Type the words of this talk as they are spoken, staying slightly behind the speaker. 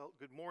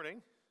Good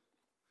morning.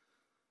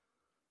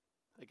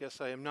 I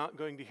guess I am not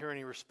going to hear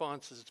any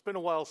responses. It's been a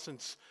while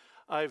since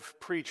I've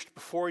preached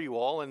before you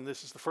all, and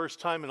this is the first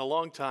time in a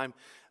long time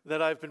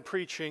that I've been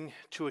preaching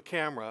to a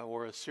camera,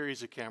 or a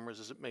series of cameras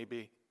as it may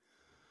be.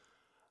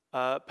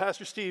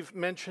 Pastor Steve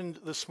mentioned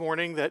this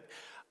morning that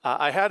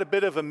I had a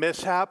bit of a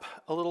mishap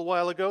a little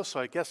while ago, so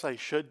I guess I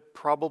should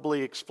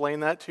probably explain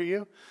that to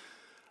you.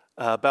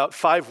 About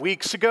 5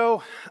 weeks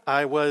ago,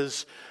 I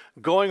was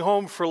going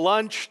home for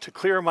lunch to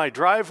clear my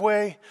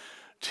driveway,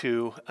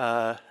 to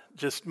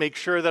just make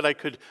sure that I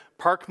could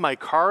park my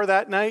car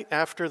that night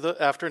after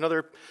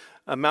another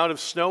amount of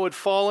snow had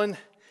fallen.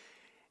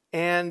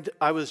 And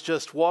I was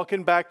just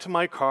walking back to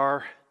my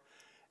car,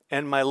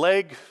 and my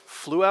leg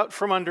flew out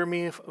from under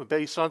me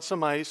based on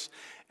some ice,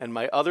 and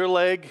my other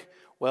leg,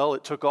 well,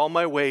 it took all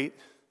my weight,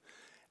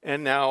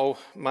 and now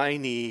my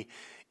knee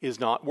is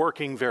not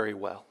working very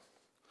well.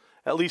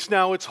 At least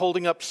now it's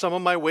holding up some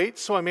of my weight,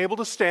 so I'm able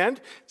to stand.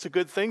 It's a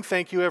good thing.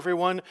 Thank you,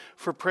 everyone,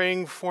 for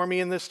praying for me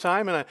in this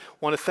time. And I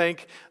want to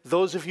thank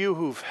those of you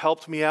who've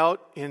helped me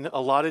out in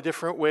a lot of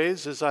different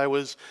ways as I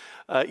was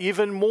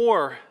even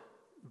more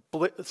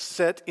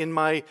set in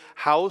my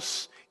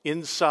house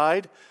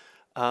inside,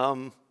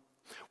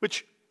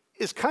 which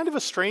is kind of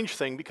a strange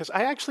thing because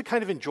I actually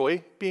kind of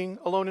enjoy being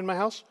alone in my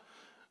house.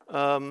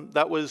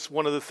 That was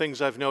one of the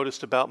things I've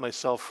noticed about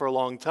myself for a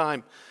long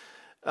time.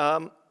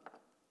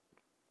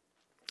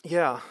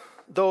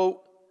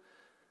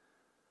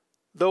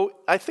 Though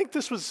I think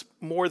this was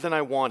more than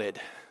I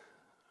wanted.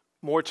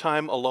 More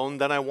time alone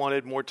than I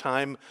wanted, more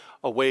time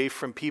away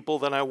from people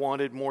than I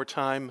wanted, more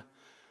time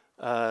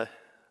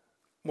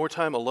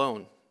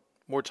alone,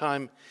 more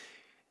time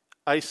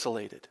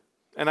isolated.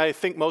 And I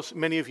think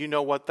many of you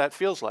know what that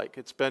feels like.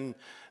 It's been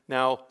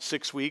now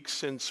 6 weeks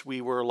since we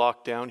were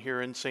locked down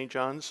here in St.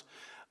 John's.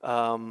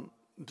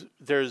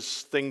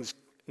 There's things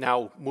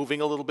now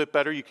moving a little bit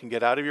better. You can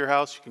get out of your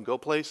house, you can go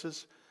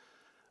places.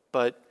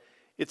 But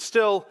it's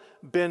still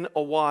been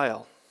a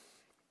while.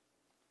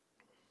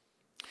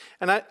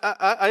 And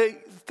I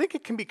think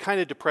it can be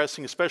kind of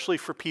depressing, especially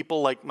for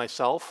people like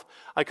myself.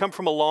 I come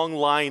from a long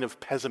line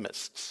of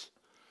pessimists,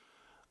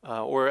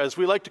 or as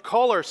we like to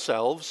call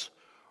ourselves,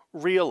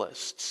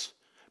 realists.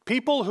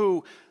 People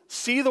who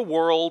see the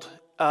world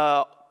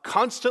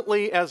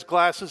constantly as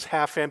glasses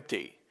half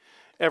empty.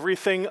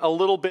 Everything a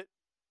little bit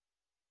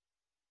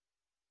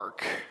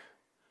dark.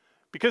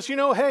 Because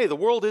hey, the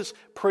world is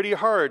pretty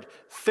hard.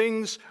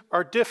 Things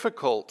are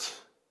difficult.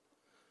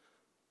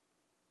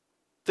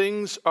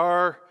 Things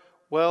don't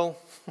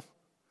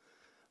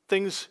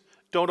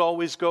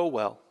always go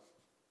well.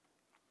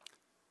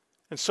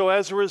 And so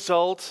as a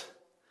result,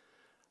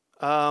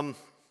 I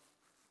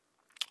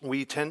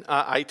tend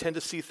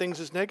to see things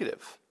as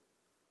negative.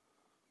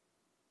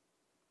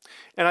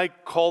 And I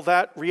call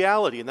that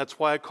reality, and that's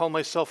why I call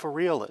myself a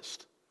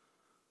realist.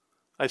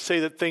 I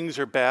say that things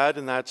are bad,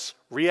 and that's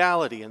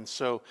reality. And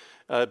so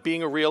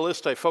being a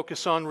realist, I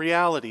focus on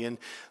reality. And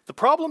the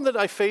problem that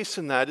I face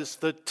in that is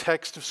the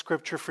text of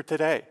Scripture for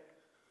today,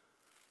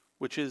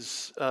 which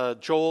is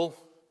Joel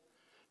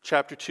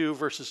chapter 2,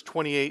 verses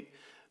 28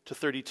 to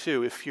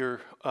 32. If you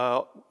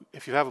have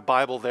a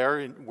Bible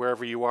there,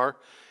 wherever you are,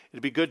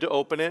 it'd be good to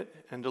open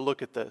it and to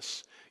look at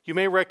this. You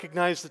may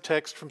recognize the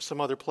text from some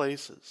other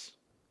places.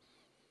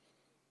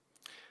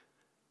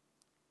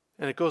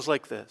 And it goes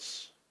like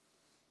this.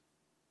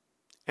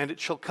 And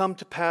it shall come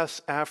to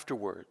pass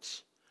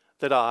afterwards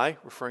that I,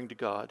 referring to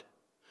God,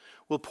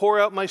 will pour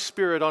out my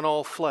Spirit on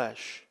all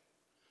flesh.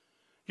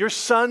 Your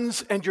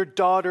sons and your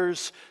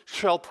daughters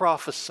shall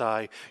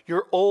prophesy.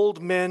 Your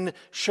old men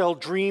shall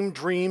dream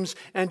dreams,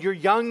 and your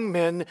young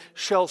men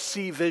shall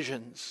see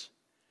visions.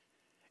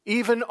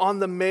 Even on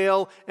the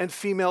male and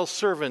female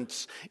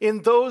servants.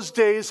 In those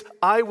days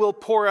I will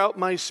pour out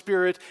my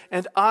Spirit,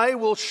 and I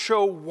will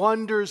show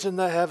wonders in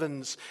the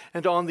heavens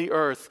and on the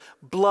earth,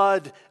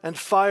 blood and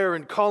fire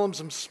and columns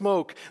of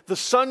smoke. The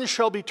sun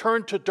shall be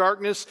turned to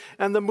darkness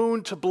and the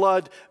moon to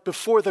blood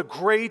before the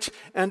great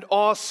and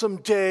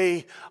awesome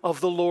day of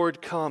the Lord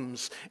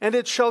comes. And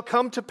it shall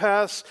come to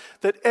pass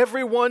that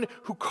everyone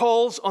who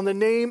calls on the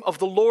name of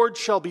the Lord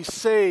shall be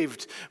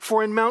saved.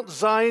 For in Mount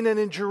Zion and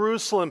in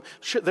Jerusalem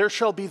there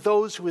shall be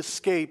those who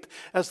escape,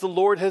 as the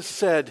Lord has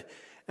said,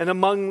 and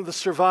among the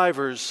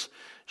survivors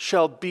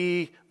shall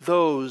be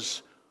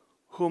those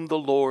whom the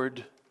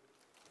Lord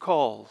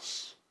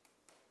calls.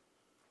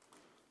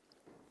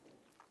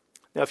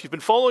 Now, if you've been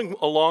following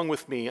along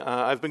with me,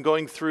 I've been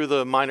going through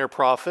the minor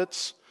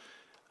prophets.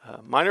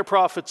 Minor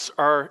prophets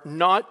are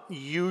not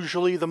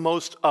usually the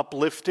most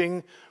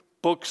uplifting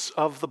books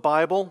of the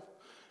Bible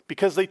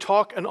because they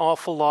talk an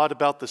awful lot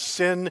about the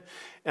sin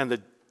and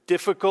the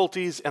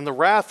difficulties and the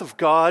wrath of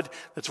God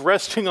that's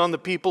resting on the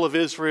people of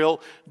Israel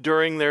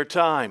during their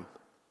time.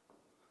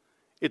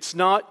 It's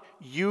not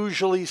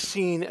usually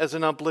seen as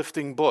an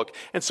uplifting book.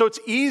 And so it's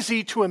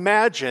easy to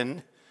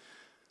imagine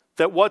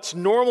that what's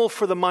normal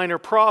for the minor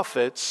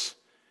prophets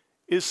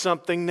is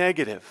something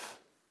negative.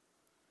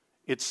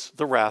 It's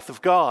the wrath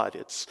of God.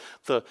 It's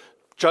the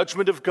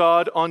judgment of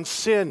God on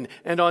sin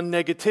and on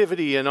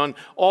negativity and on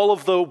all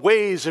of the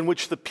ways in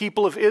which the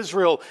people of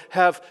Israel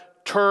have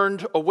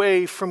turned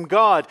away from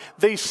God.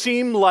 They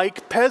seem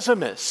like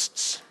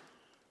pessimists,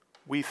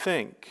 we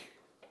think.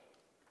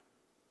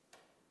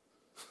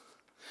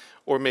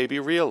 Or maybe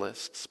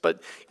realists.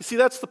 But you see,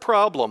 that's the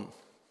problem.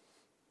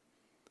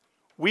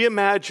 We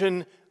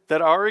imagine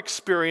that our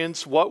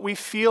experience, what we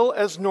feel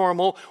as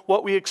normal,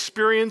 what we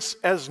experience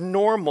as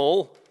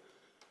normal,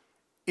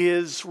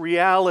 is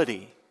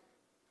reality.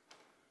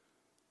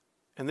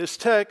 And this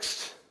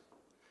text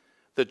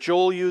that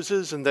Joel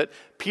uses and that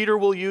Peter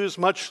will use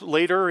much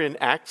later in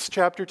Acts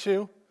chapter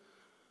 2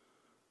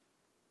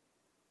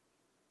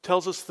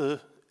 tells us the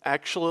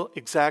actual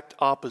exact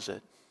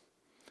opposite.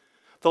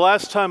 The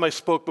last time I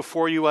spoke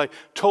before you, I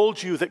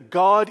told you that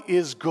God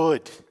is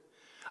good.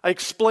 I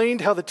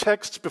explained how the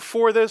text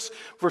before this,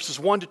 verses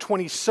 1 to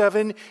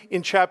 27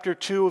 in chapter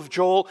 2 of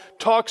Joel,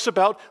 talks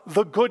about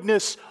the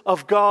goodness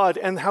of God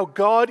and how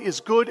God is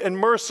good and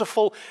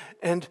merciful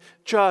and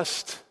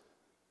just.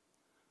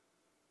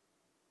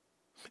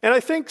 And I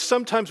think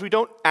sometimes we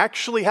don't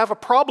actually have a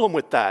problem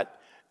with that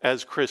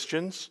as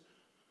Christians,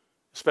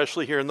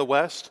 especially here in the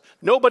West.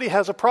 Nobody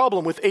has a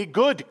problem with a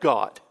good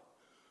God.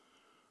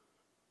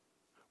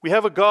 We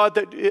have a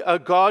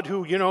God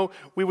who,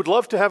 we would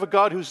love to have a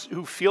God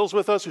who feels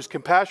with us, who's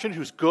compassionate,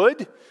 who's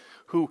good,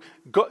 who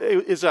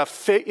is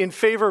in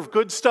favor of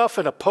good stuff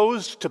and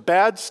opposed to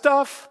bad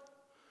stuff.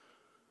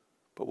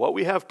 But what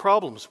we have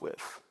problems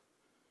with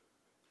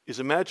is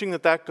imagining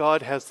that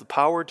God has the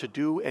power to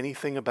do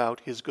anything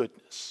about his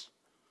goodness.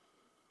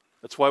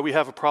 That's why we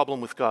have a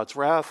problem with God's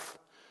wrath.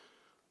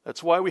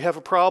 That's why we have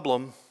a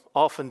problem,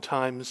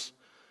 oftentimes,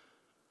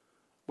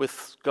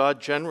 with God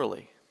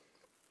generally.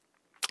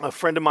 A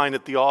friend of mine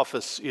at the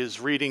office is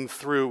reading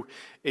through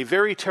a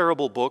very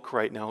terrible book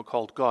right now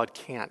called God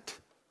Can't.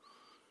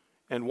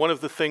 And one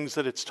of the things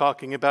that it's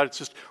talking about, it's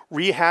just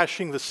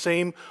rehashing the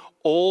same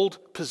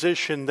old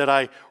position that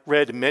I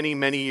read many,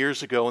 many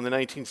years ago in the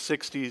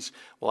 1960s.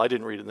 Well, I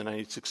didn't read it in the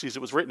 1960s.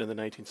 It was written in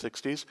the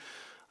 1960s.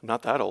 I'm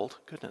not that old,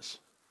 goodness.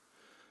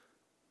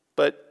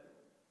 But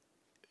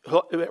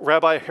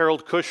Rabbi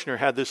Harold Kushner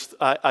had this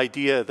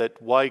idea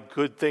that why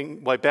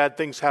bad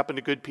things happen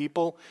to good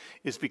people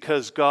is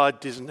because God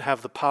doesn't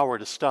have the power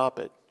to stop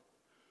it.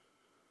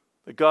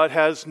 That God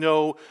has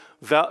no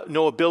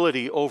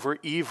ability over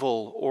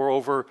evil or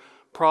over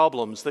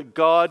problems. That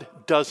God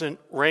doesn't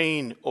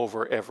reign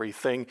over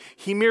everything.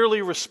 He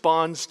merely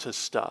responds to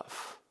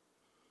stuff.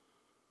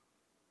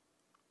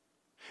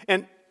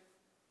 And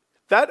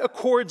that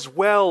accords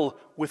well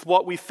with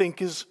what we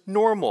think is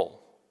normal,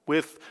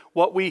 with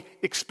what we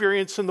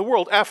experience in the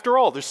world. After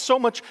all, there's so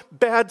much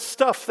bad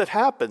stuff that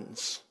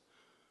happens.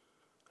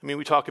 I mean,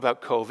 we talk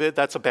about COVID.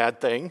 That's a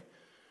bad thing.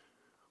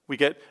 We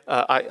get,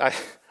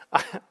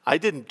 I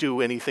didn't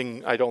do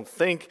anything, I don't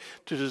think,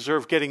 to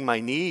deserve getting my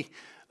knee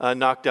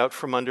knocked out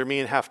from under me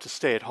and have to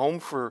stay at home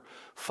for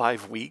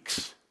 5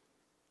 weeks.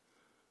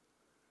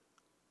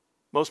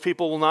 Most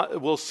people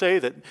will say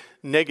that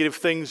negative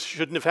things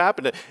shouldn't have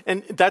happened.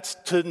 And that's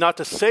not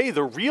to say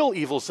the real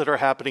evils that are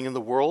happening in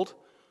the world,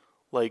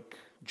 like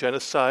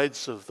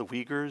genocides of the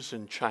Uyghurs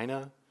in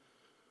China,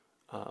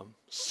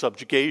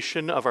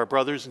 subjugation of our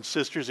brothers and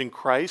sisters in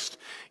Christ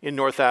in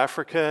North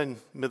Africa and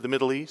the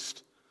Middle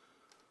East.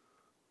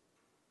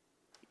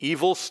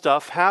 Evil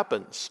stuff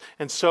happens.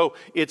 And so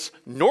it's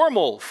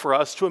normal for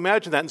us to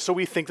imagine that. And so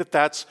we think that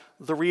that's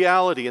the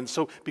reality. And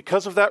so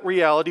because of that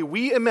reality,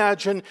 we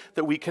imagine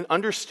that we can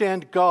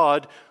understand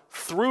God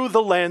through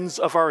the lens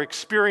of our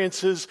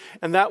experiences,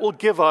 and that will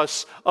give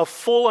us a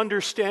full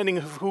understanding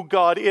of who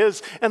God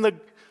is. And the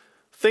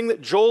thing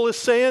that Joel is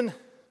saying,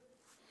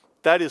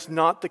 that is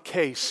not the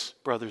case,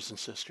 brothers and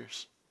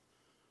sisters.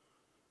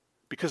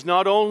 Because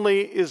not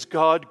only is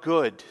God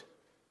good,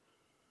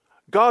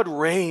 God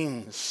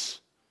reigns.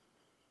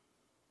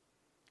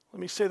 Let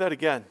me say that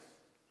again.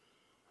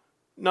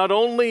 Not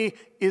only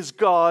is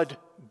God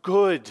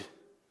good,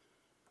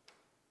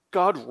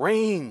 God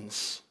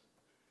reigns.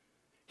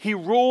 He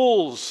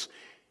rules.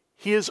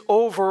 He is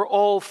over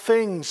all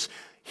things.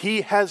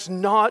 He has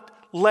not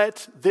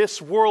let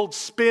this world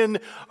spin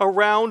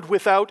around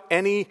without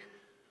any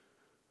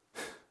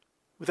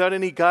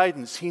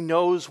guidance. He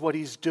knows what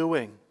he's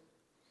doing.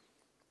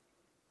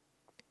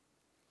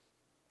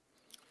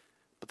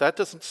 But that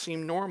doesn't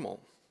seem normal.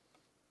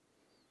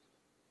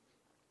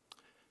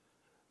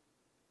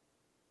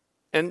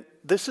 And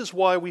this is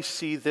why we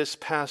see this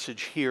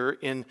passage here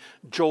in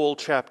Joel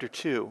chapter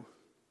 2.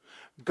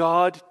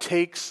 God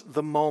takes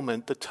the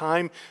moment, the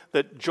time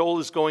that Joel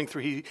is going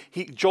through.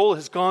 Joel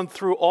has gone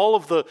through all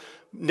of the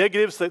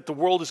negatives that the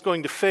world is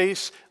going to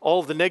face, all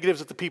of the negatives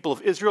that the people of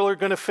Israel are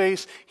going to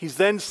face. He's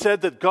then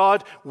said that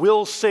God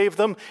will save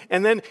them.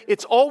 And then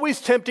it's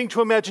always tempting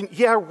to imagine,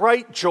 yeah,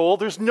 right, Joel,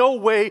 there's no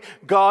way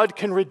God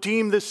can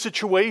redeem this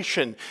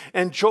situation.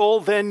 And Joel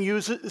then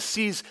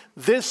sees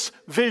this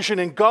vision,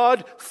 and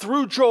God,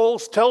 through Joel,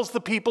 tells the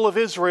people of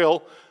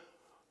Israel,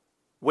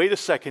 wait a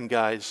second,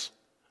 guys.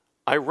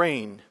 I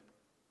reign.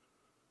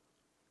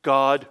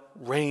 God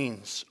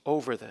reigns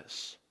over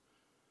this.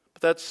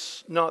 But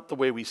that's not the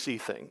way we see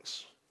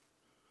things.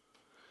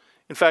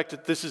 In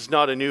fact, this is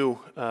not a new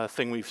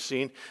thing we've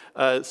seen.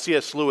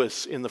 C.S.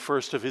 Lewis, in the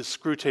first of his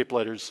Screwtape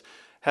Letters,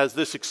 has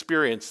this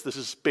experience. This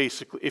is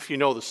basically, if you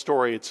know the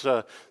story, it's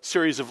a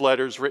series of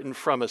letters written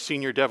from a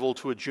senior devil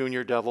to a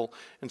junior devil.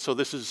 And so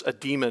this is a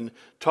demon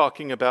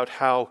talking about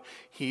how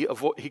he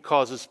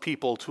causes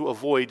people to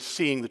avoid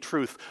seeing the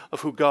truth of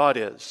who God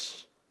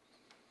is.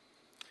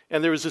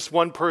 And there was this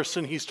one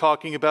person he's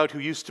talking about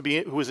who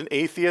was an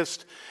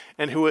atheist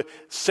and who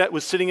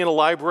was sitting in a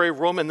library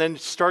room and then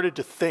started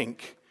to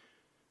think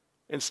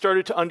and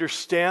started to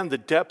understand the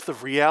depth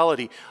of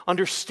reality,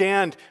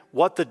 understand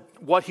what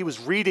he was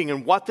reading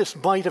and what this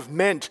might have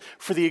meant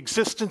for the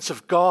existence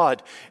of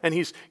God. And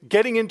he's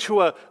getting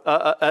into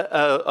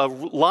a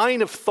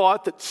line of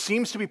thought that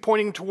seems to be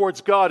pointing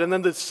towards God. And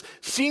then this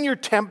senior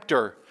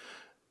tempter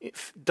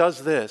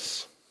does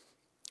this.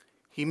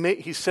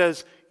 He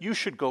says, "You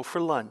should go for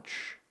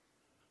lunch."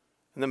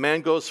 And the man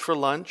goes for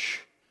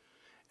lunch,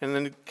 and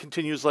then it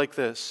continues like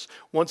this.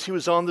 "Once he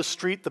was on the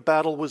street, the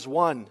battle was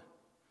won.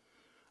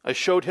 I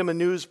showed him a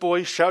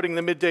newsboy shouting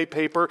the midday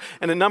paper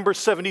and a number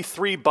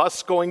 73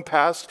 bus going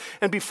past,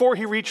 and before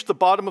he reached the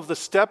bottom of the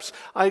steps,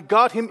 I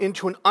got him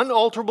into an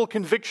unalterable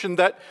conviction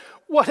that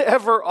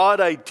whatever odd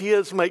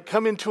ideas might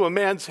come into a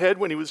man's head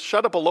when he was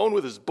shut up alone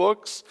with his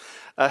books,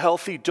 a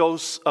healthy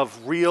dose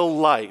of real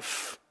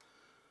life,"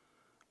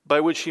 by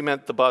which he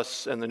meant the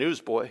bus and the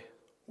newsboy,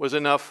 was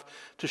enough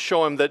to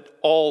show him that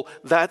all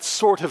that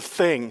sort of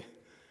thing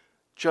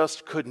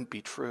just couldn't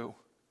be true.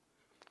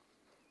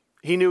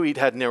 He knew he'd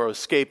had narrow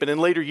escape, and in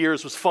later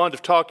years was fond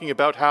of talking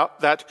about how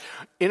that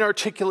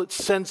inarticulate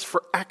sense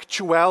for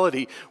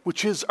actuality,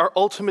 which is our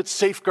ultimate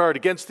safeguard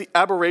against the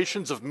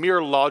aberrations of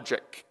mere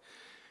logic.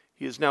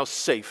 He is now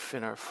safe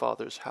in our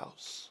Father's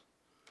house.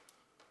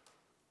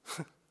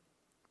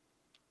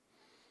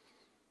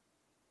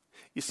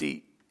 You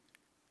see,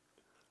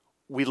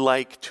 we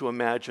like to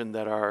imagine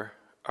that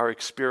our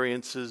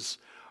experiences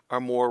are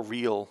more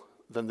real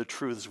than the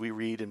truths we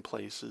read in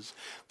places,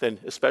 than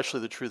especially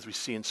the truths we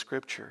see in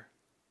Scripture.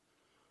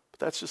 But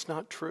that's just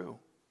not true.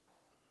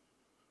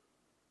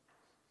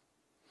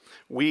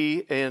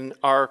 We in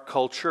our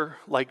culture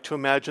like to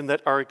imagine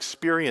that our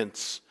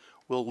experience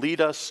will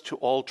lead us to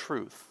all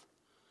truth.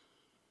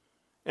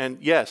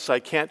 And yes, I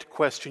can't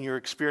question your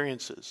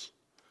experiences.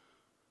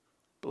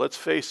 But let's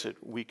face it,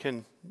 we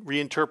can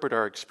reinterpret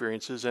our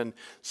experiences, and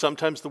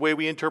sometimes the way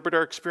we interpret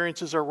our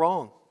experiences are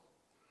wrong.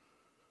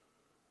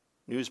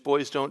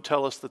 Newsboys don't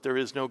tell us that there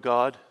is no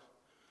God.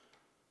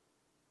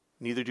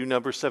 Neither do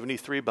number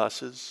 73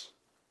 buses.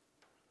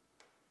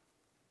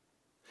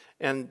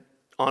 And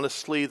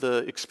honestly, the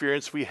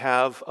experience we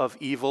have of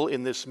evil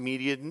in this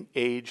median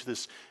age,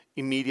 this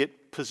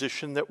immediate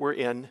position that we're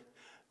in,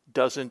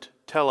 doesn't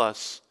tell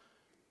us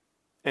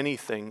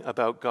anything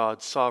about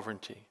God's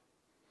sovereignty.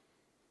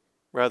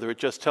 Rather, it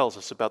just tells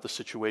us about the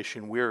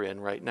situation we're in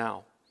right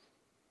now.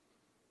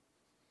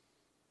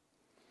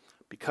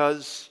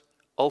 Because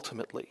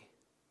ultimately,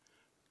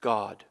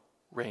 God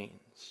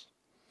reigns.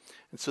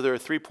 And so there are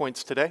 3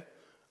 points today.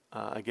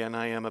 Again,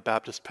 I am a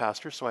Baptist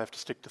pastor, so I have to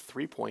stick to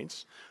 3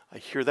 points. I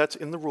hear that's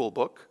in the rule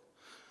book,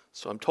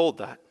 so I'm told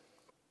that.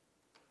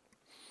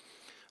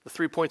 The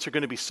 3 points are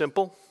going to be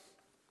simple.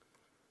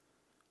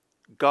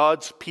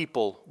 God's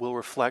people will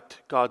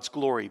reflect God's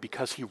glory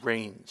because He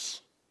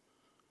reigns.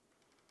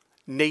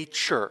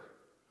 Nature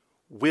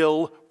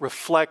will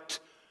reflect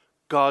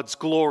God's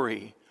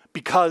glory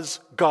because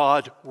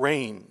God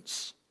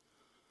reigns.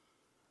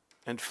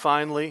 And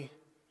finally,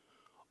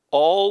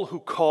 all who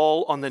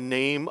call on the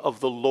name of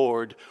the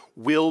Lord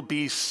will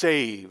be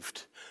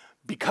saved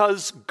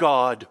because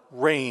God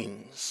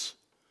reigns.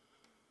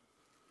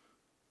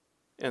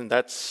 And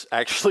that's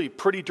actually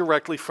pretty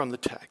directly from the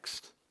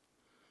text.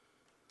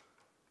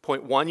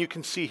 Point 1 you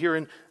can see here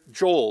in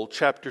Joel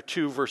chapter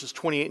 2 verses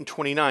 28 and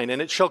 29. "And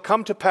it shall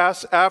come to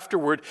pass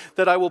afterward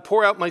that I will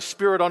pour out my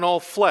spirit on all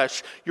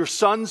flesh. Your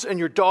sons and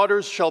your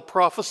daughters shall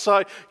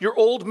prophesy. Your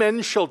old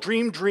men shall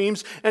dream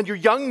dreams, and your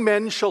young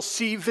men shall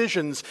see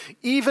visions.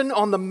 Even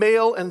on the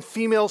male and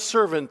female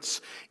servants,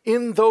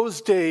 in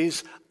those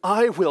days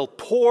I will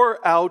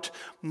pour out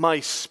my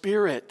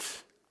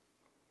spirit."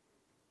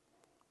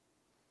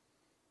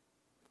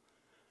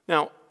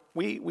 Now,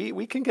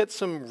 we can get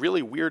some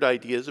really weird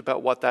ideas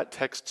about what that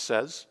text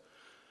says,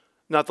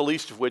 not the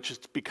least of which is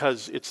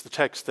because it's the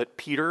text that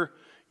Peter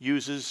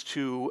uses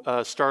to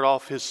start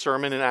off his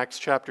sermon in Acts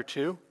chapter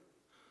 2.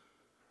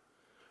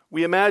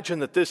 We imagine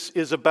that this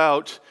is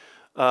about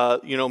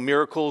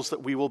miracles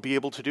that we will be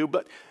able to do,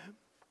 but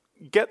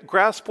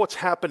grasp what's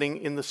happening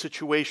in the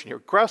situation here.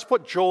 Grasp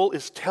what Joel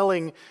is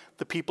telling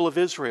the people of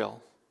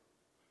Israel.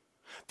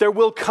 There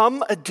will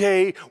come a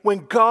day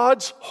when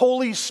God's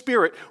Holy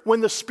Spirit,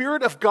 when the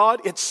Spirit of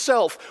God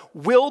itself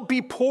will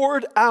be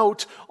poured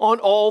out on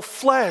all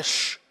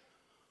flesh.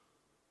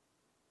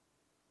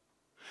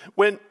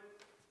 When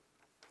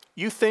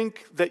you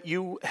think that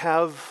you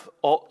have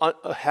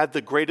had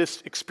the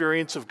greatest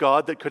experience of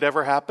God that could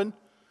ever happen,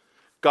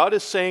 God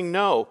is saying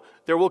no.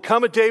 There will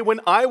come a day when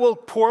I will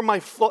pour my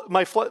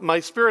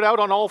Spirit out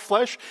on all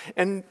flesh,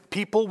 and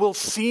people will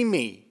see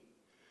me.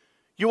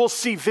 You will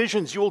see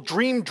visions. You will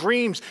dream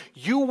dreams.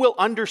 You will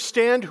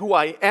understand who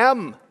I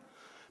am,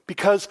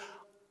 because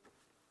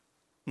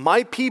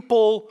my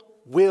people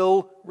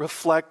will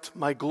reflect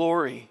my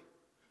glory.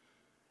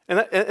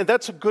 And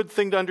that's a good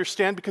thing to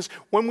understand, because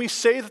when we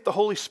say that the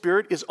Holy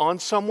Spirit is on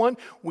someone,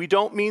 we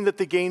don't mean that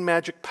they gain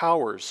magic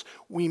powers.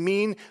 We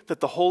mean that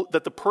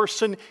the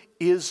person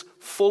is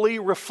fully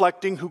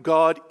reflecting who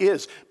God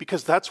is,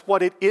 because that's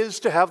what it is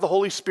to have the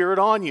Holy Spirit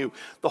on you.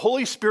 The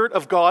Holy Spirit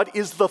of God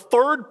is the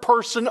third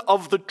person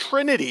of the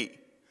Trinity.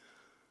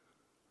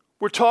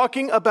 We're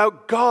talking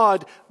about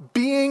God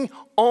being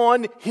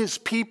on his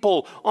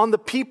people, on the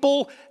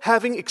people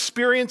having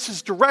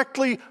experiences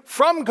directly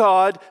from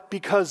God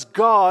because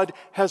God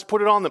has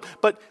put it on them.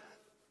 But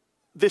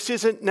this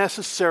isn't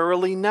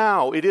necessarily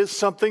now. It is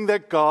something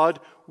that God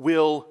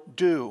will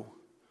do.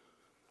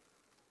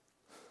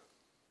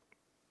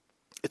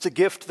 It's a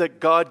gift that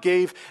God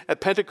gave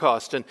at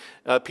Pentecost. And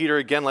Peter,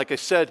 again, like I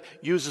said,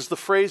 uses the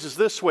phrases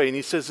this way. And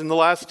he says, in the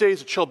last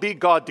days it shall be,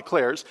 God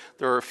declares.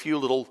 There are a few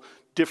little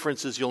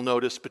differences you'll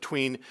notice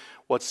between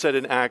what's said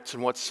in Acts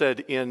and what's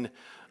said in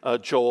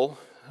Joel.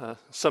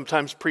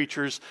 Sometimes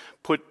preachers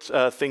put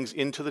things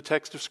into the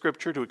text of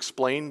Scripture to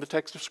explain the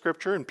text of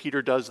Scripture, and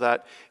Peter does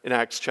that in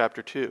Acts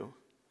chapter 2.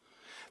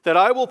 That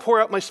I will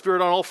pour out my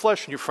Spirit on all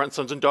flesh, and your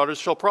sons and daughters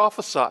shall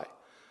prophesy.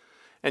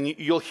 And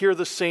you'll hear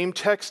the same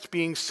text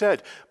being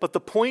said. But the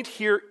point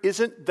here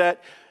isn't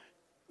that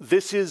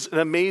this is an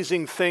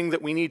amazing thing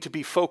that we need to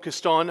be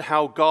focused on,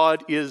 how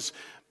God is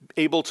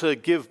able to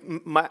give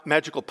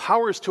magical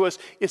powers to us.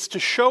 It's to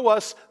show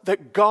us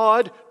that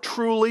God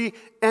truly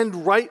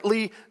and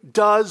rightly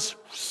does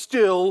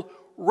still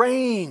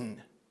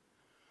reign.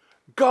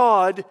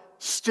 God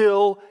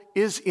still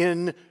is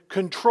in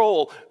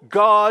control.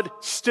 God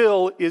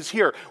still is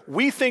here.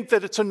 We think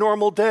that it's a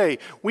normal day.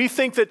 We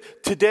think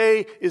that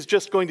today is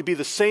just going to be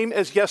the same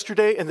as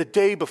yesterday and the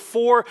day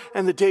before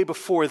and the day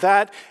before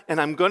that.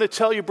 And I'm going to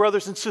tell you,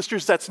 brothers and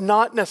sisters, that's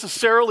not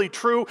necessarily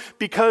true,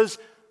 because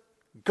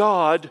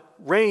God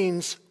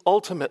reigns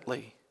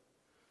ultimately.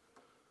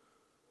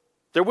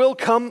 There will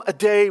come a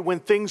day when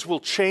things will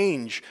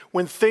change,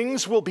 when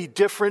things will be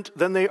different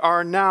than they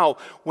are now,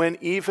 when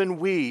even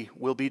we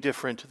will be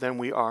different than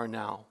we are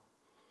now.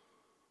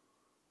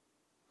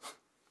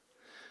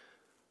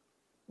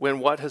 When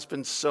what has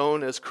been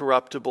sown as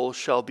corruptible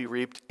shall be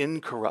reaped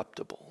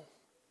incorruptible.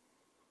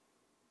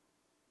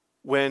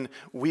 When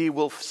we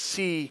will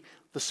see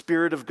the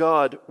Spirit of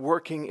God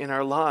working in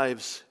our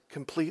lives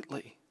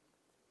completely.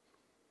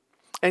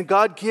 And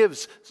God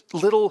gives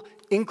little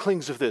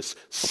inklings of this,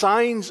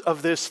 signs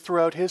of this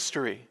throughout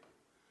history.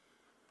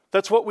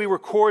 That's what we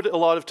record a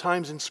lot of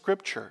times in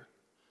Scripture.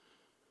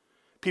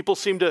 People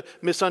seem to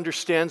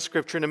misunderstand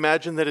Scripture and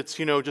imagine that it's,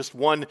 just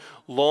one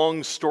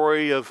long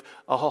story of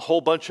a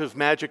whole bunch of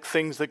magic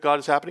things that God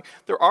is happening.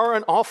 There are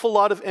an awful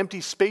lot of empty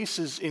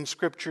spaces in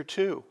Scripture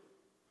too.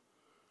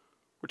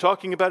 We're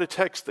talking about a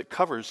text that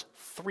covers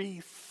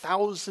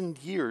 3,000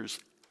 years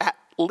at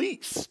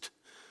least,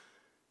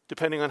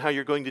 depending on how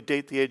you're going to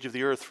date the age of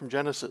the earth from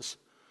Genesis.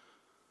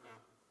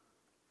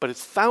 But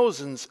it's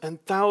thousands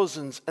and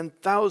thousands and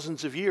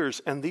thousands of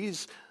years, and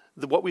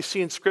what we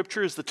see in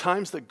Scripture is the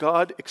times that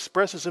God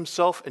expresses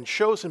himself and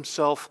shows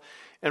himself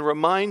and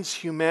reminds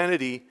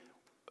humanity,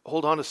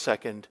 hold on a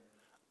second,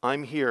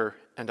 I'm here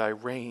and I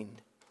reign.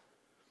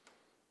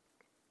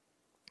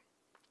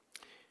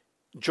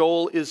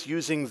 Joel is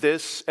using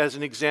this as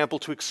an example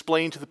to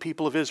explain to the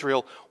people of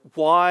Israel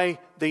why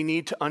they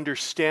need to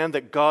understand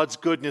that God's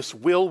goodness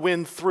will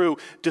win through,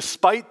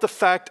 despite the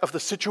fact of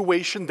the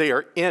situation they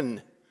are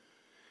in.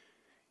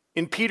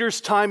 In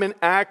Peter's time in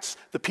Acts,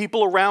 the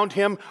people around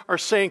him are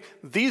saying,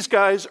 these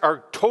guys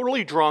are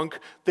totally drunk.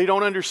 They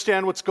don't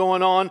understand what's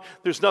going on.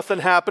 There's nothing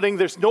happening.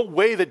 There's no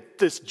way that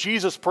this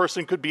Jesus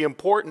person could be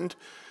important.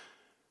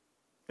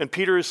 And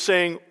Peter is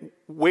saying,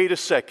 wait a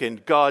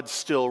second, God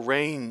still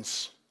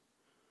reigns.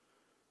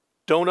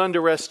 Don't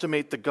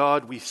underestimate the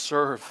God we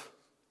serve.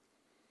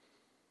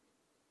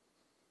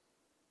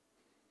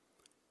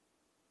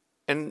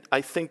 And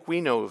I think we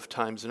know of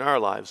times in our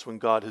lives when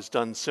God has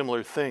done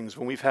similar things,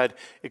 when we've had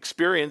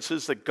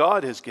experiences that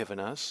God has given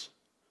us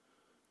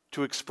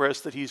to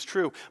express that he's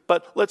true.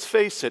 But let's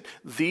face it,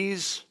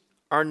 these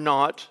are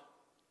not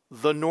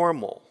the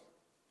normal.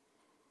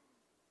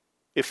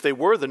 If they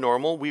were the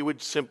normal, we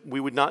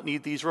would not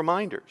need these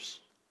reminders.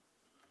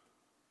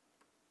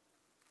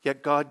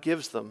 Yet God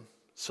gives them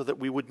so that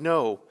we would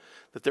know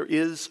that there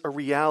is a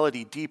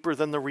reality deeper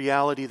than the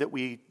reality that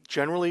we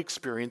generally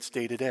experience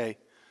day to day.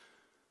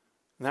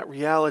 And that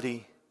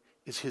reality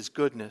is his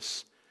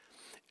goodness.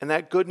 And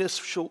that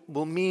goodness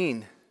will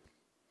mean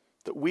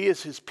that we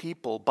as his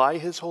people, by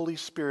his Holy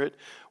Spirit,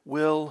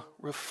 will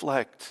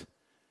reflect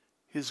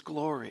his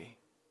glory.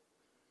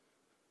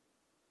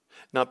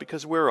 Not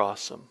because we're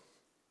awesome,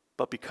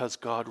 but because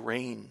God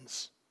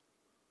reigns.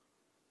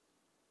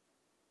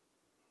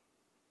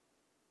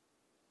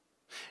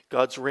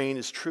 God's reign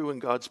is true in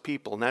God's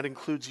people, and that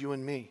includes you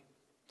and me.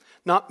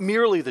 Not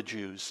merely the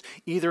Jews,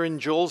 either in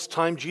Joel's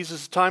time,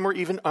 Jesus' time, or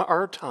even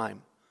our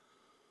time.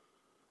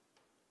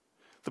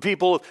 The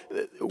people,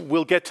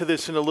 we'll get to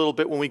this in a little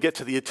bit when we get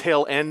to the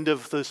tail end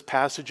of this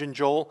passage in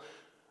Joel,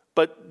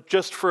 but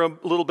just for a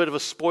little bit of a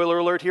spoiler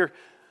alert here,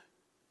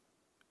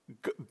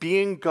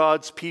 being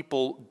God's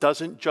people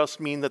doesn't just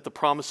mean that the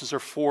promises are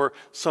for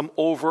some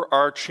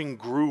overarching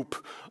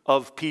group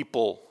of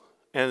people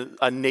and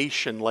a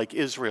nation like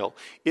Israel.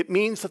 It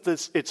means that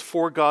it's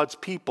for God's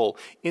people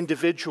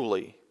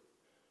individually.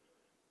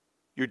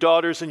 Your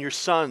daughters and your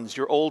sons,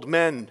 your old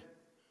men,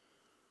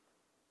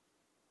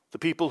 the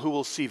people who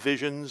will see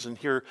visions and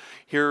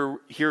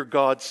hear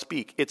God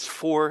speak. It's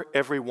for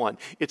everyone.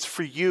 It's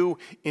for you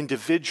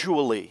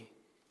individually.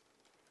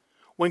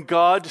 When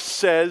God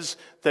says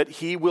that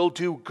he will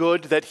do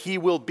good, that he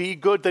will be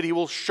good, that he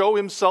will show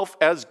himself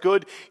as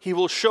good, he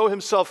will show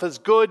himself as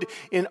good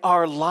in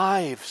our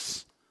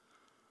lives.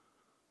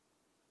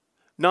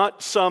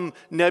 Not some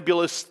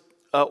nebulous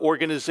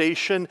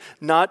organization,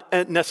 not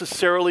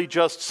necessarily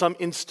just some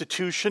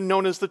institution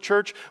known as the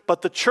church,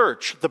 but the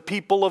church, the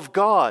people of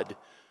God.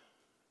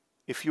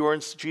 If you are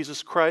in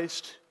Jesus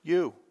Christ,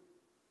 you.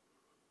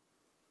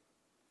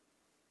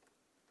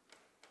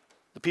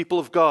 The people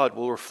of God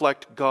will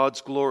reflect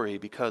God's glory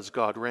because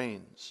God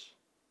reigns.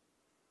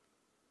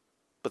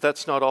 But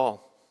that's not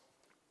all.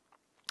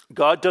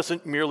 God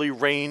doesn't merely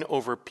reign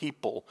over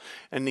people,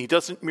 and he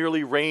doesn't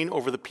merely reign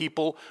over the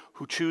people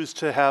who choose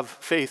to have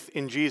faith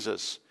in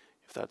Jesus,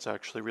 if that's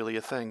actually really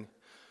a thing.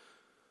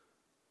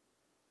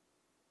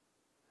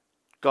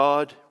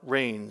 God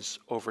reigns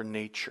over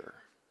nature.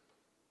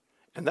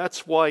 And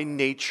that's why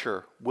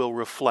nature will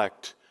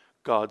reflect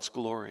God's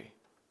glory.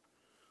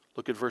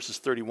 Look at verses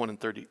 30 and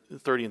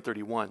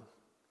 31.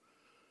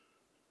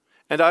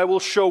 And I will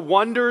show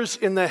wonders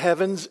in the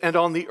heavens and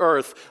on the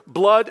earth,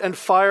 blood and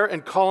fire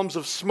and columns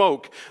of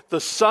smoke. The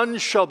sun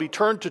shall be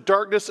turned to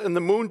darkness and the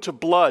moon to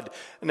blood.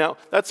 Now,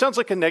 that sounds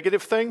like a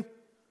negative thing.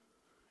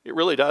 It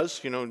really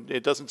does.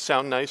 It doesn't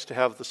sound nice to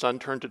have the sun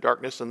turn to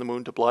darkness and the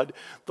moon to blood.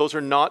 Those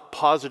are not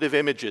positive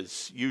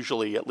images,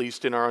 usually, at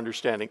least in our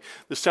understanding.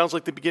 This sounds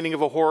like the beginning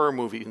of a horror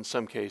movie in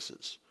some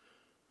cases.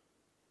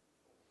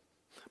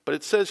 But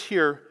it says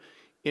here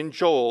in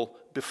Joel,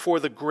 before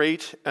the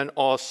great and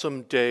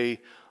awesome day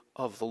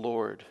of the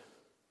Lord.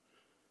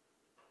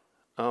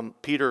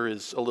 Peter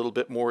is a little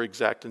bit more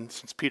exact, and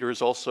since Peter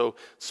is also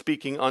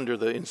speaking under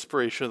the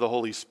inspiration of the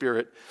Holy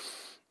Spirit,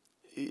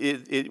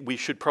 we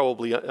should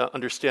probably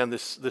understand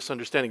this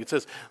understanding. It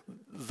says,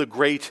 the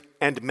great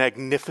and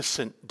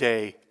magnificent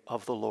day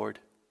of the Lord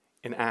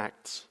in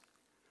Acts.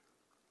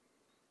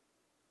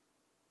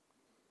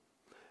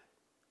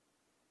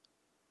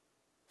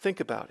 Think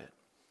about it.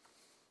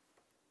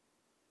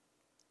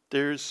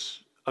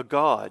 There's a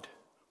God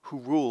who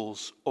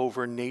rules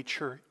over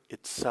nature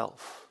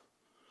itself,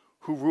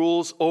 who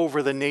rules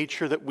over the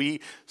nature that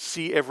we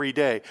see every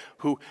day.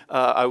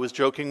 I was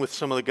joking with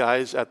some of the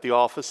guys at the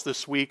office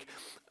this week.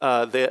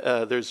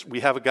 We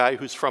have a guy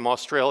who's from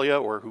Australia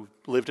or who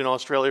lived in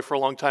Australia for a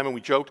long time, and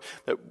we joked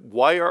that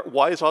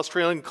why is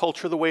Australian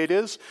culture the way it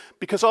is?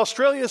 Because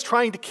Australia is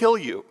trying to kill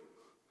you.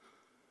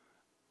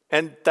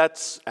 And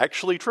that's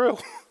actually true.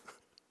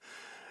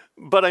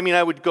 But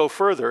I would go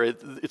further.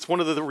 It's one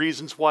of the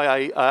reasons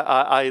why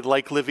I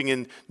like living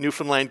in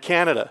Newfoundland,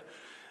 Canada.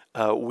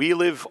 We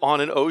live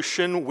on an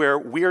ocean where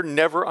we're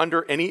never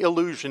under any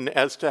illusion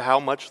as to how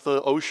much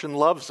the ocean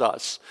loves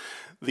us.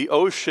 The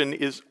ocean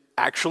is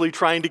actually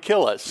trying to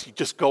kill us. You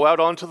just go out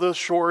onto the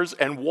shores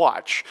and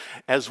watch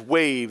as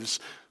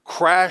waves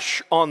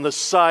crash on the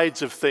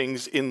sides of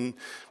things in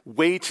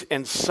weight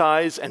and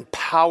size and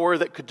power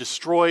that could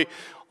destroy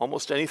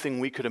almost anything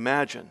we could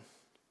imagine.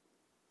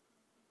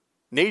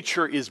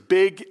 Nature is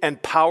big and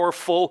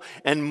powerful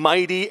and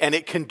mighty, and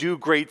it can do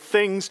great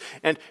things.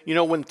 And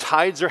when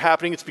tides are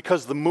happening, it's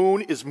because the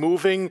moon is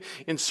moving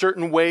in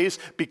certain ways.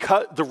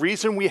 Because the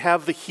reason we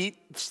have the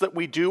heats that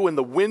we do and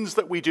the winds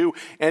that we do,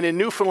 and in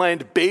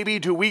Newfoundland, baby,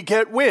 do we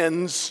get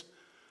winds,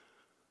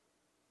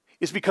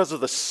 is because of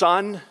the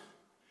sun.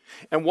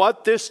 And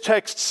what this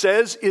text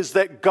says is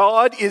that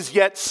God is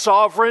yet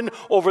sovereign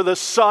over the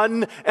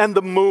sun and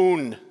the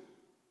moon.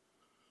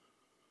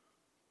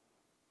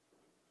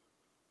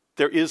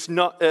 There is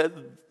not,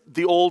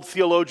 the old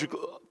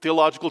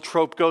theological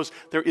trope goes,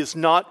 there is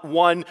not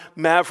one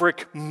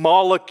maverick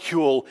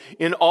molecule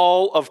in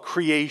all of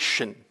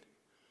creation.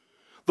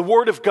 The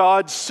Word of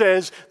God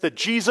says that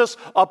Jesus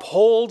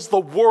upholds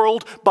the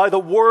world by the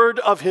word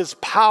of his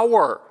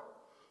power.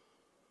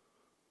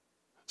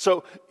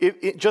 So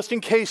just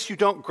in case you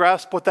don't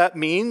grasp what that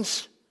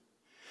means,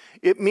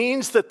 it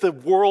means that the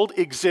world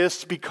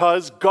exists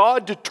because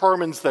God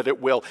determines that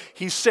it will.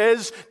 He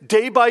says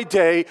day by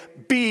day,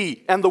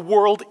 be, and the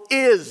world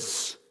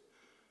is.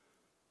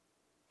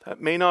 That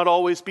may not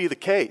always be the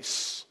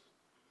case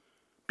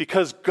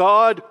because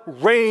God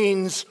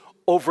reigns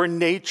over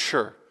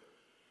nature.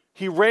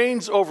 He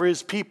reigns over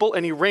his people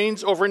and he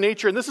reigns over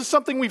nature. And this is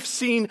something we've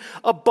seen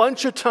a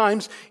bunch of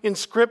times in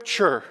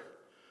Scripture.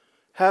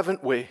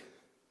 haven't we?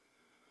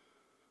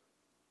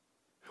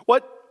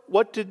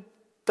 What did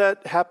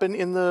that happen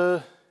in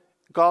the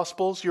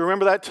Gospels? You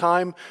remember that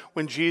time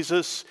when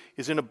Jesus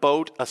is in a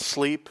boat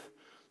asleep,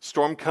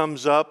 storm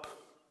comes up,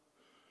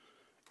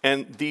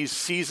 and these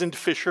seasoned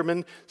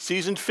fishermen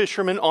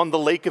on the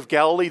Lake of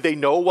Galilee, they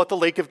know what the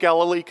Lake of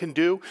Galilee can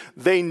do.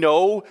 They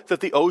know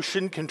that the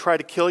ocean can try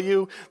to kill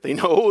you. They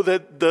know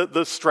that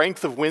the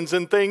strength of winds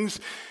and things.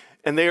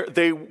 And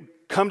they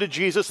come to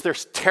Jesus, they're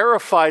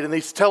terrified, and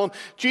they tell him,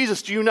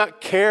 Jesus, do you not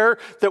care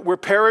that we're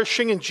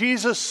perishing? And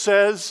Jesus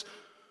says,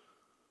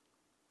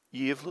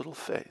 ye of little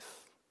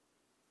faith.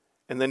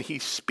 And then he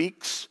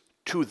speaks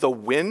to the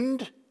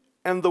wind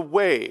and the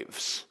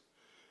waves,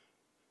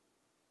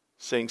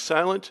 saying,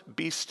 silent,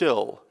 be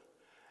still.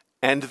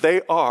 And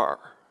they are.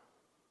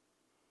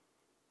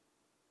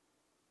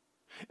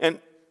 And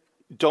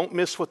don't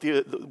miss what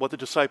the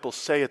disciples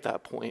say at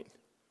that point.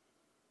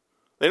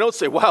 They don't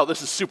say, wow,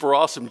 this is super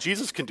awesome.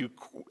 Jesus can do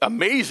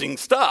amazing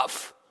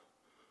stuff.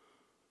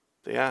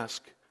 They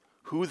ask,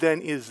 who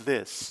then is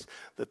this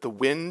that the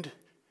wind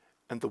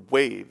and the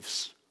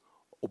waves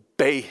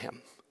obey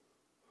him?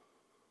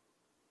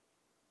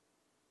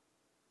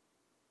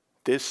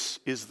 This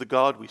is the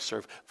God we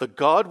serve. The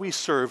God we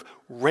serve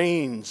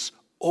reigns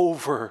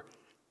over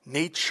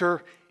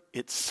nature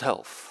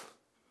itself.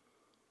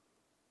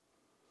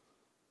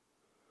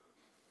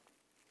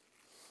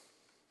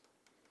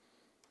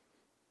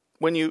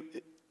 When you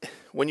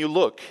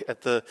look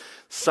at the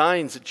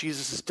signs of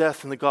Jesus'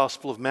 death in the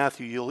Gospel of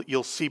Matthew,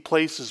 you'll see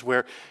places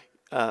where,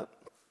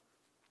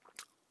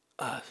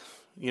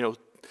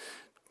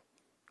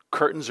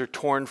 curtains are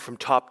torn from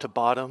top to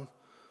bottom.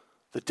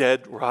 The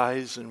dead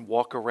rise and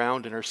walk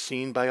around and are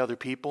seen by other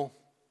people.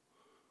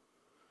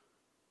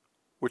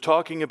 We're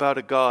talking about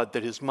a God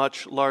that is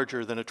much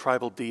larger than a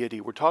tribal deity.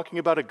 We're talking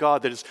about a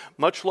God that is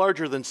much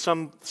larger than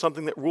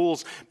something that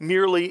rules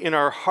merely in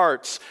our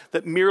hearts,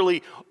 that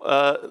merely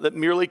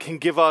can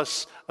give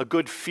us a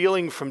good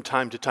feeling from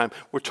time to time.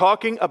 We're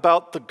talking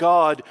about the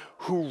God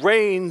who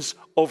reigns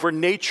over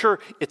nature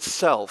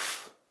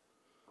itself.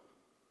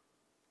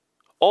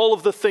 All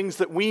of the things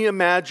that we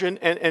imagine,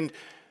 and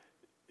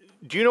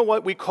do you know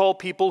what we call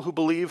people who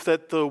believe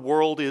that the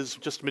world is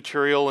just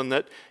material and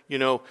that,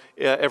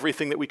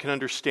 everything that we can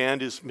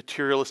understand is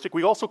materialistic?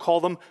 We also call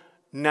them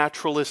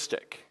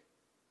naturalistic.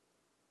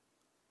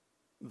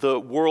 The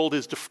world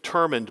is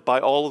determined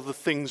by all of the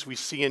things we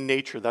see in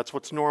nature. That's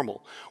what's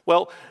normal.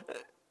 Well,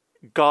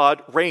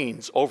 God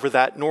reigns over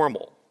that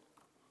normal.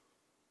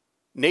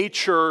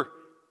 Nature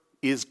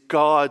is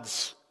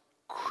God's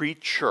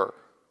creature.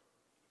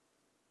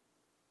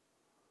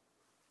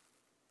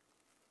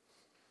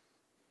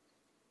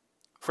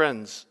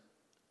 Friends,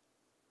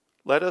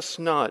 let us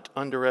not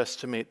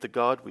underestimate the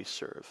God we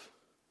serve.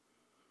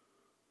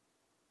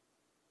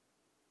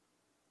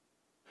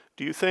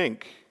 Do you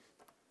think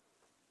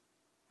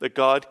that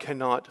God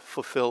cannot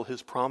fulfill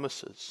his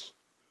promises?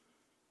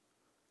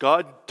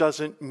 God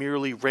doesn't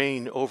merely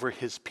reign over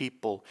his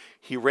people.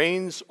 He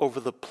reigns over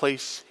the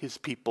place his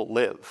people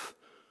live,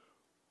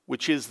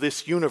 which is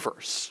this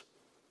universe.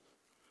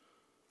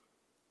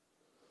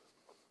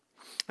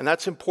 And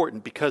that's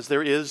important because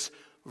there is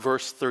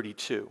verse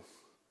 32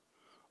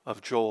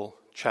 of Joel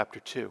chapter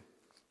 2.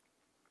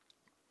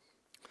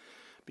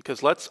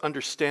 Because let's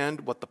understand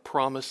what the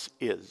promise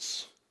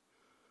is.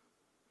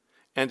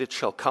 And it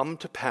shall come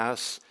to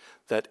pass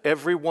that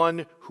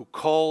everyone who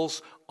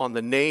calls on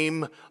the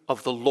name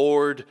of the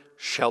Lord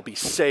shall be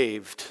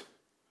saved.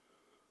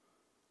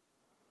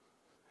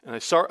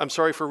 And I'm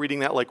sorry for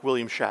reading that like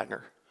William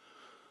Shatner.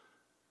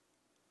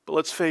 But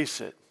let's face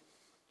it.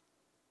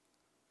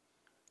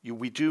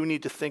 We do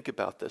need to think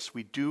about this.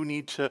 We do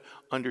need to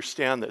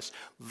understand this.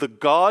 The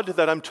God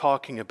that I'm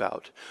talking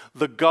about,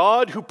 the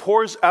God who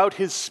pours out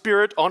his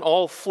Spirit on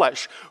all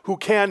flesh, who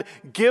can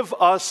give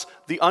us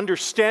the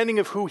understanding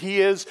of who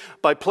he is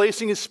by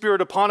placing his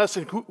Spirit upon us,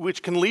 and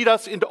which can lead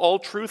us into all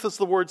truth, as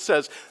the word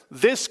says.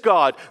 This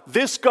God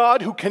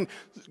who can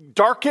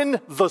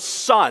darken the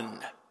sun,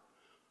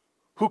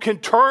 who can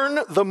turn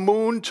the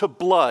moon to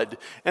blood,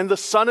 and the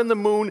sun and the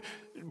moon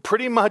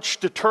pretty much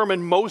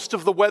determine most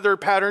of the weather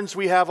patterns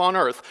we have on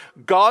earth.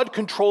 God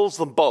controls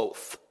them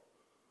both.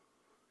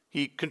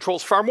 He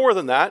controls far more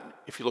than that,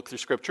 if you look through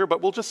Scripture,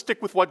 but we'll just stick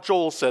with what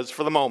Joel says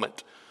for the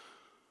moment.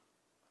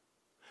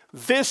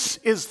 This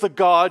is the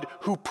God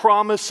who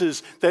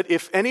promises that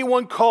if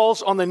anyone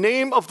calls on the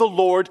name of the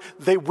Lord,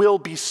 they will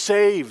be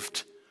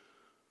saved.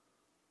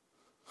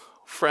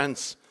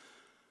 Friends,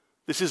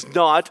 this is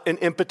not an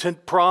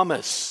impotent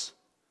promise.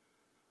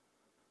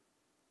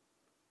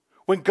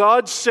 When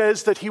God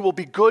says that he will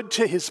be good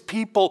to his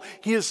people,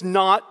 he is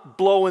not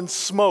blowing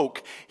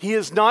smoke. He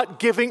is not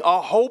giving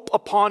a hope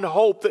upon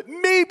hope that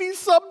maybe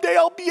someday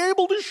I'll be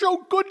able to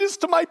show goodness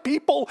to my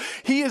people.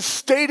 He is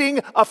stating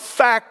a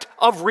fact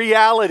of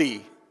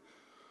reality.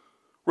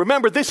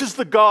 Remember, this is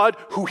the God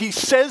who he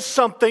says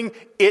something,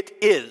 it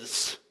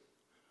is.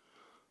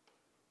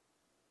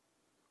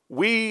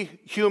 We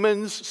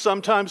humans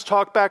sometimes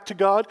talk back to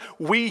God.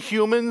 We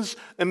humans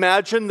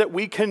imagine that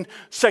we can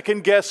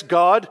second guess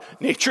God.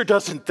 Nature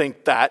doesn't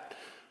think that.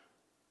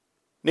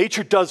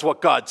 Nature does what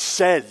God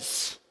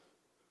says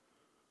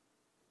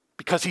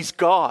because he's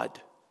God.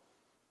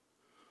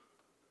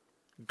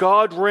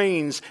 God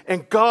reigns,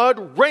 and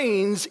God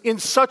reigns in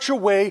such a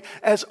way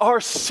as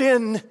our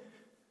sin,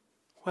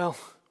 well,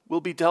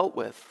 will be dealt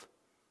with.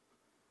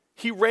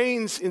 He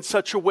reigns in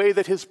such a way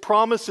that his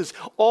promises,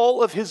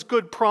 all of his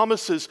good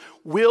promises,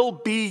 will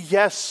be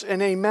yes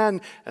and amen,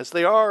 as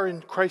they are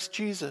in Christ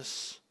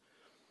Jesus.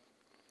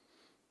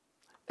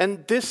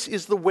 And this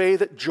is the way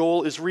that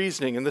Joel is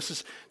reasoning, and this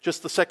is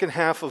just the second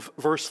half of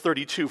verse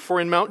 32.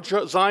 For in Mount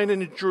Zion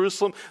and in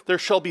Jerusalem there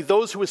shall be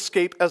those who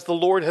escape, as the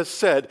Lord has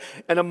said,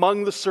 and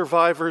among the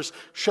survivors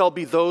shall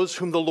be those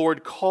whom the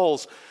Lord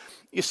calls.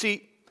 You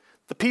see,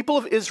 the people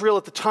of Israel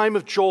at the time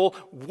of Joel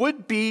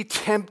would be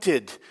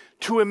tempted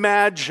to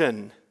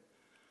imagine,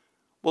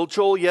 well,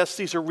 Joel, yes,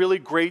 these are really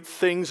great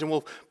things, and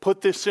we'll put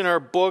this in our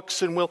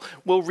books, and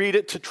we'll read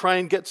it to try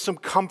and get some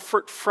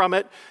comfort from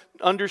it,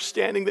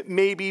 understanding that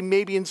maybe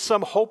in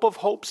some hope of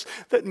hopes,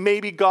 that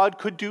maybe God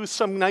could do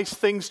some nice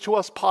things to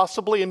us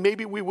possibly, and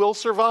maybe we will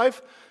survive.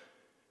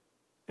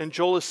 And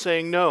Joel is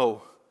saying,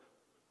 no.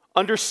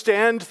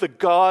 Understand the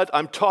God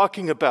I'm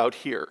talking about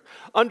here.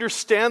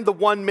 Understand the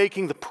one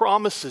making the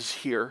promises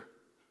here.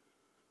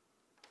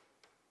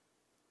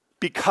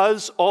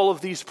 Because all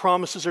of these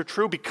promises are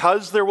true,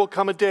 because there will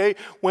come a day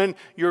when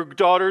your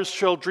daughters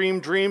shall dream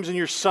dreams and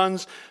your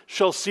sons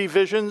shall see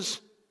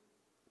visions,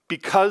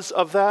 because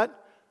of that,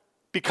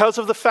 because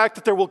of the fact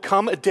that there will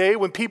come a day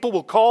when people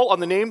will call on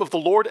the name of the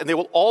Lord and they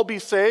will all be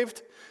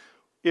saved,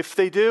 if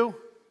they do.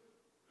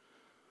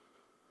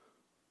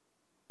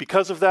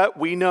 Because of that,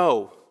 we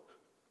know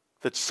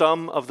that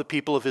some of the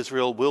people of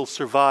Israel will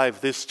survive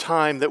this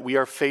time that we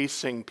are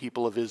facing,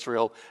 people of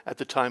Israel, at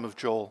the time of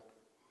Joel.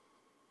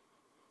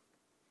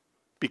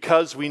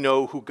 Because we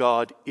know who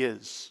God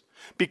is.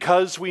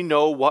 Because we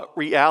know what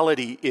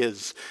reality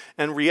is.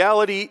 And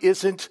reality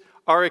isn't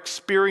our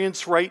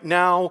experience right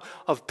now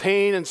of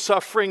pain and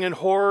suffering and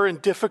horror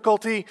and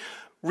difficulty.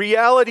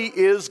 Reality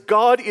is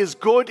God is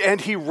good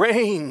and he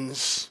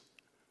reigns.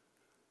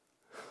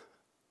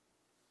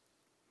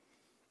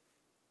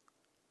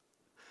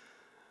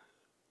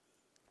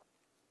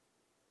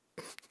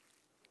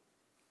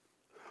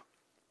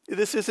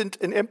 This isn't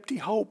an empty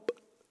hope.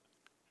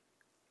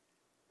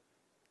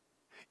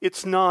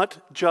 It's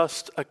not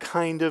just a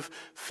kind of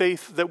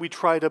faith that we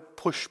try to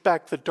push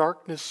back the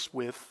darkness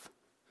with.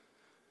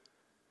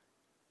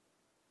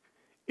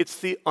 It's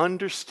the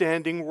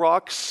understanding,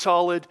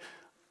 rock-solid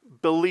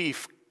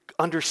belief,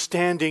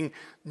 understanding,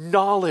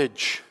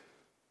 knowledge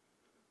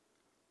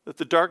that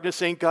the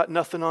darkness ain't got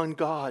nothing on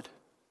God.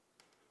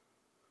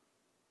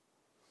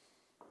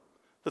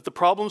 That the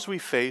problems we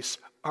face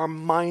are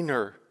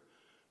minor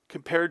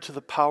compared to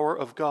the power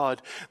of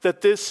God. That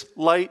this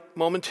light,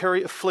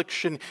 momentary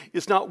affliction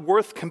is not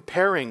worth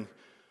comparing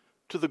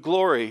to the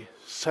glory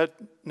set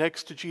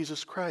next to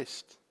Jesus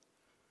Christ.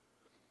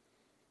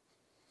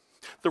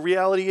 The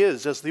reality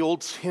is, as the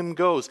old hymn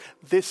goes,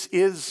 this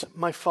is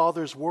my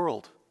Father's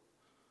world.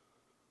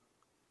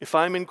 If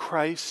I'm in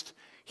Christ,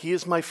 he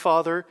is my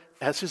Father,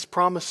 as his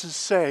promises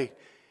say,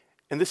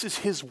 and this is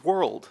his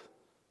world.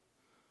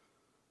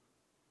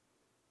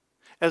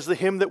 As the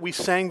hymn that we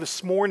sang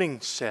this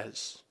morning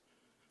says,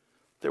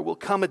 there will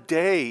come a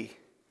day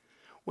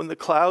when the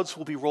clouds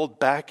will be rolled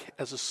back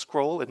as a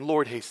scroll, and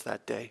Lord, haste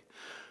that day,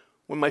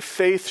 when my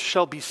faith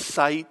shall be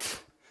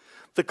sight,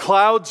 the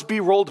clouds be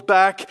rolled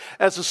back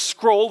as a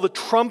scroll, the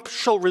trump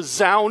shall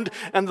resound,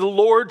 and the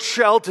Lord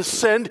shall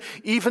descend.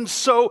 Even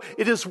so,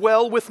 it is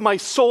well with my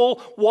soul.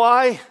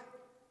 Why?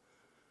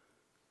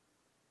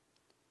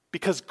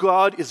 Because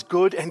God is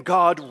good and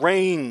God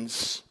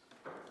reigns.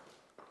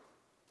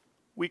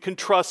 We can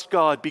trust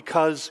God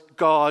because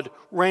God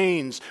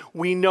reigns.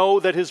 We know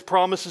that his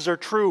promises are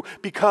true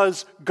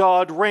because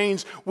God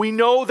reigns. We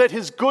know that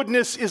his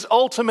goodness is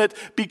ultimate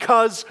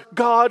because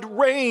God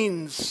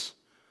reigns.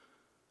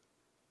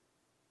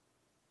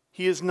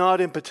 He is not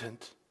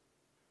impotent.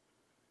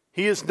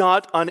 He is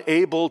not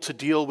unable to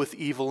deal with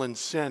evil and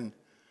sin.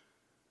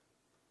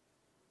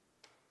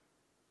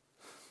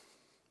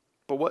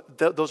 But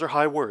those are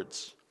high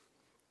words.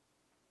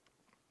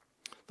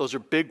 Those are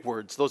big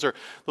words. Those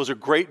are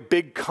great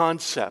big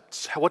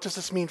concepts. What does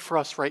this mean for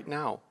us right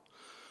now?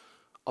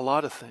 A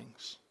lot of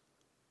things.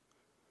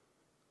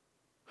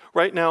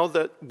 Right now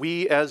that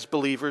we as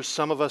believers,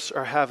 some of us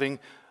are having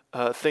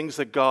things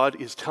that God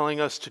is telling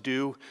us to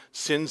do,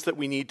 sins that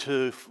we need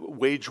to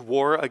wage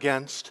war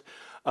against,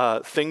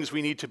 things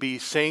we need to be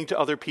saying to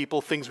other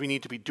people, things we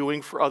need to be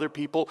doing for other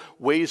people,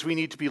 ways we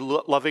need to be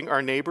loving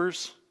our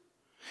neighbors.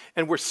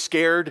 And we're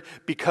scared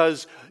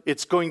because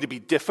it's going to be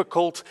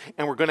difficult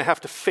and we're going to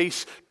have to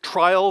face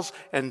trials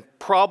and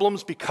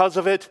problems because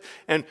of it.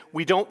 And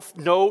we don't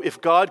know if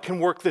God can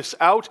work this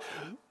out.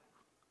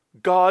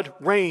 God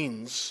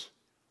reigns.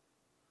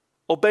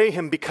 Obey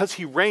him because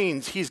he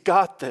reigns. He's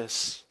got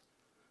this.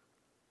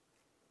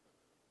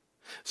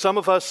 Some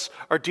of us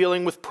are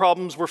dealing with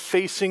problems. We're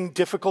facing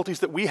difficulties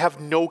that we have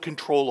no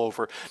control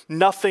over.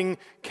 Nothing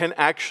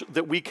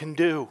that we can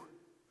do.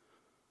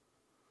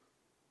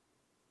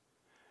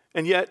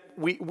 And yet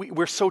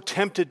we're so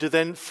tempted to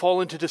then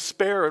fall into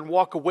despair and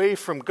walk away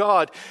from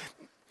God.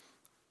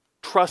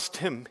 Trust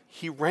Him.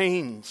 He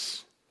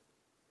reigns.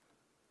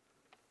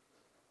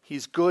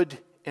 He's good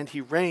and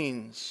He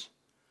reigns.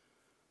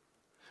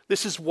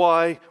 This is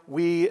why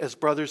we as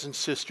brothers and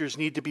sisters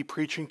need to be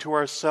preaching to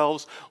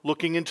ourselves,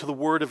 looking into the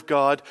Word of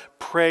God,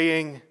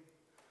 praying,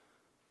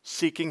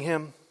 seeking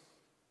Him.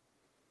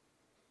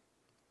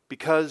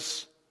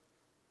 Because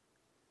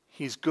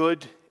He's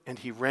good and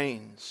He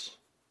reigns.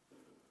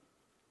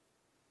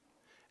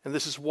 And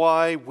this is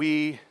why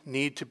we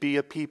need to be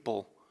a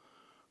people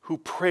who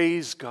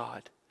praise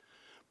God.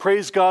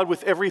 Praise God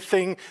with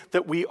everything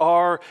that we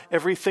are,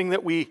 everything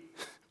that we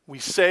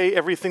say,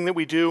 everything that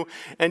we do,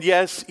 and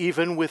yes,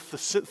 even with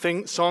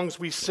the songs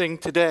we sing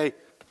today.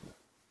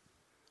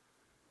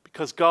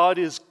 Because God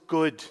is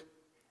good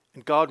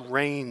and God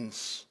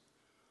reigns.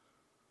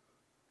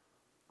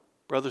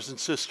 Brothers and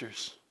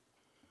sisters,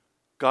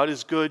 God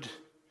is good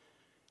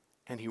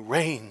and He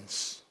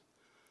reigns.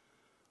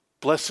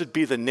 Blessed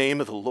be the name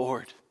of the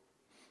Lord.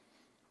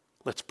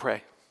 Let's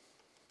pray.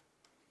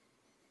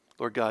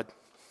 Lord God,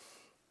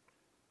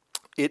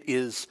 it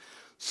is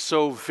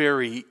so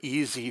very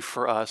easy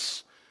for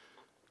us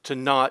to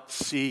not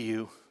see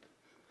You,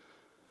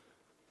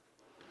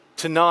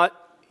 to not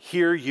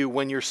hear You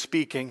when You're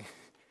speaking,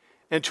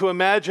 and to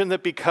imagine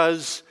that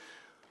because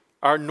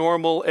our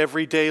normal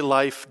everyday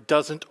life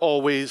doesn't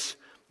always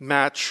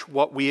match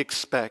what we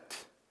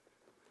expect.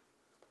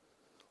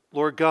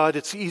 Lord God,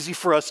 it's easy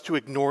for us to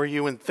ignore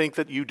You and think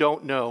that You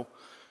don't know,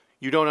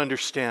 You don't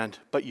understand,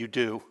 but You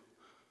do.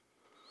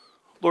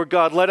 Lord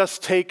God, let us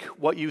take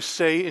what You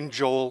say in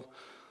Joel.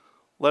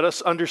 Let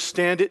us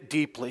understand it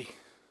deeply.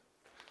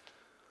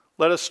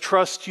 Let us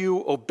trust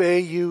You, obey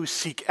You,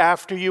 seek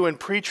after You, and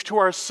preach to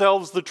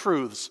ourselves the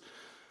truths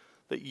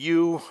that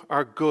You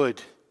are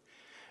good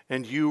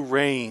and You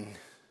reign.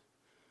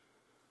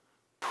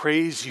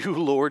 Praise You,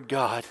 Lord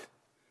God.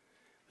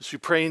 As we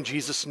pray in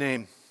Jesus'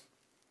 name.